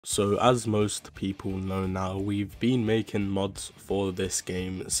So as most people know now, we've been making mods for this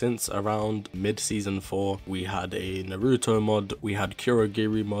game since around mid-season 4. We had a Naruto mod, we had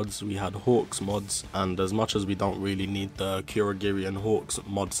Kurogiri mods, we had Hawks mods, and as much as we don't really need the Kurogiri and Hawks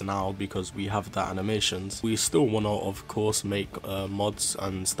mods now because we have the animations, we still want to of course make mods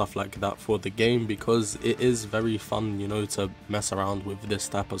and stuff like that for the game because it is very fun, you know, to mess around with this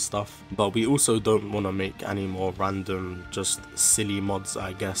type of stuff. But we also don't want to make any more random, just silly mods,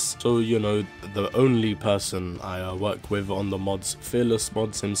 I guess. So, you know, the only person I work with on the mods, Fearless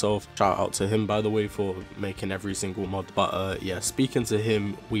Mods himself, shout out to him by the way for making every single mod. But yeah, speaking to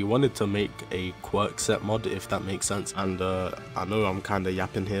him, we wanted to make a quirkset mod, if that makes sense. And I know I'm kind of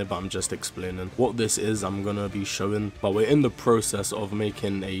yapping here, but I'm just explaining what this is. I'm gonna be showing, but we're in the process of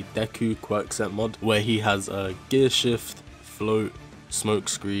making a Deku quirkset mod where he has a gear shift, float, smoke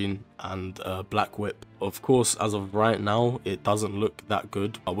screen, and black whip. Of course, as of right now, it doesn't look that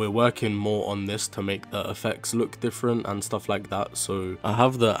good, but we're working more on this to make the effects look different and stuff like that. So I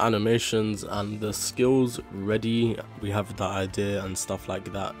have the animations and the skills ready. We have the idea and stuff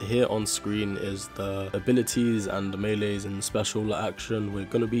like that. Here on screen is the abilities and the melees and special action we're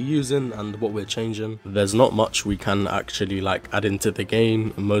going to be using and what we're changing. There's not much we can actually like add into the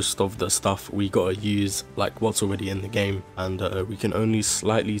game. Most of the stuff we gotta use like what's already in the game, and we can only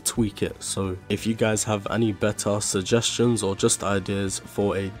slightly tweak it. So if you guys have any better suggestions or just ideas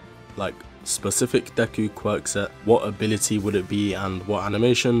for a like specific Deku quirkset, what ability would it be and what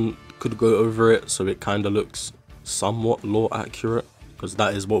animation could go over it so it kind of looks somewhat lore accurate, because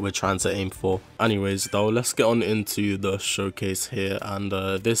that is what we're trying to aim for. Anyways though, let's get on into the showcase here, and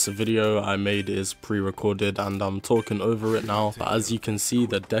this video I made is pre-recorded and I'm talking over it now. But as you can see,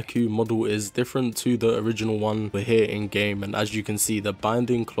 the Deku model is different to the original one. We're here in game, and as you can see, the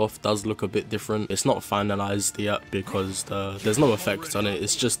binding cloth does look a bit different. It's not finalized yet because there's no effects on it.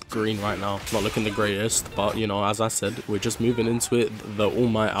 It's just green right now, not looking the greatest, but you know, as I said, we're just moving into it. The All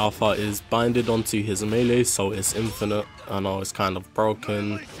Might Alpha is binded onto his melee, so it's infinite. I know it's kind of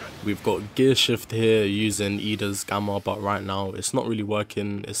broken. We've got gear shift here using Ida's gamma, but right now it's not really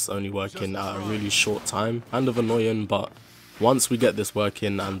working. It's only working at a really short time. Kind of annoying, but once we get this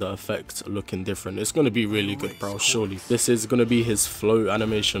working and the effect looking different, it's going to be really good, bro, surely. This is going to be his float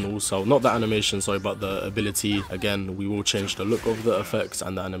animation also. Not the animation, sorry, but the ability. Again, we will change the look of the effects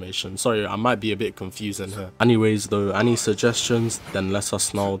and the animation. Sorry, I might be a bit confusing here. Anyways though, any suggestions, then let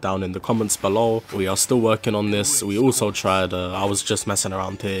us know down in the comments below. We are still working on this. We also tried, I was just messing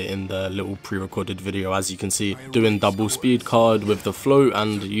around here in the little pre-recorded video, as you can see, doing double speed card with the float,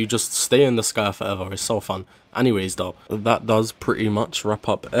 and you just stay in the sky forever. It's so fun. Anyways though, that does pretty much wrap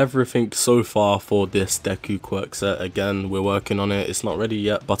up everything so far for this Deku quirkset. Again, we're working on it. It's not ready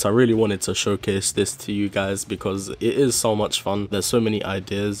yet, but I really wanted to showcase this to you guys because it is so much fun. There's so many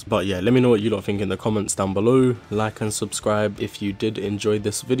ideas. But yeah, let me know what you lot think in the comments down below. Like and subscribe if you did enjoy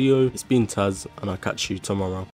this video. It's been Taz, and I'll catch you tomorrow.